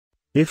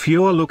If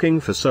you're looking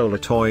for solar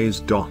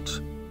toys.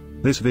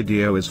 This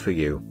video is for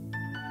you.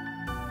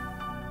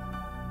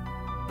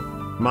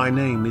 My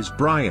name is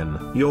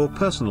Brian, your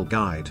personal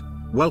guide.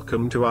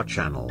 Welcome to our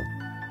channel.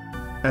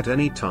 At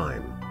any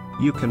time,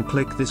 you can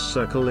click this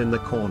circle in the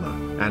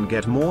corner and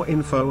get more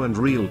info and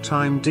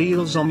real-time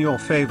deals on your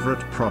favorite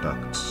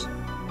products.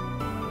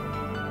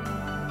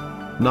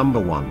 Number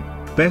 1,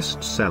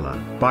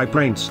 Bestseller by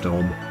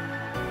Brainstorm.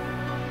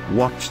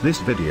 Watch this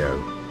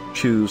video.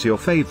 Choose your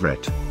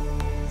favorite.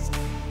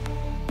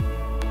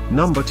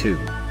 Number 2,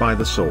 by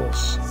The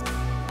Source.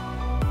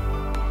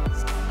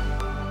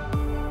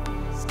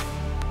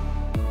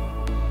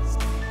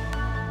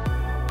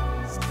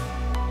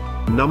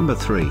 Number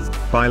 3,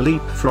 by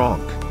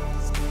LeapFrog.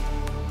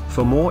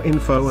 For more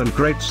info and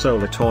great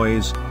solar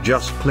toys,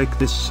 just click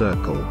this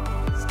circle.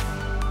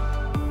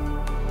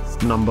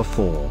 Number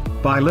 4,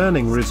 by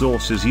Learning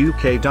Resources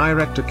UK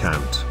Direct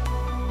Account.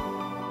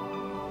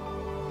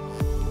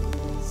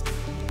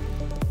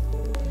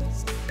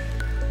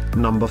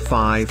 Number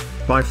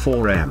 5, by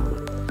 4M.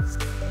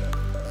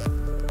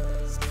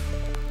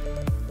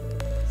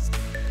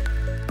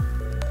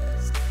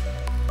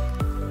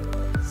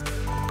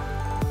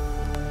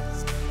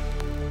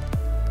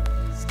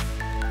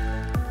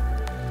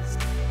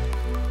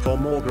 For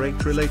more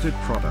great related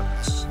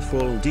products,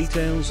 full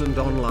details and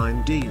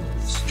online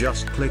deals,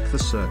 just click the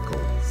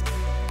circle.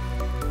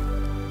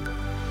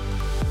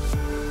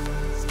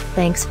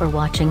 Thanks for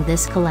watching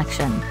this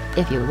collection.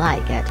 If you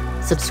like it,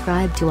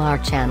 subscribe to our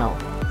channel.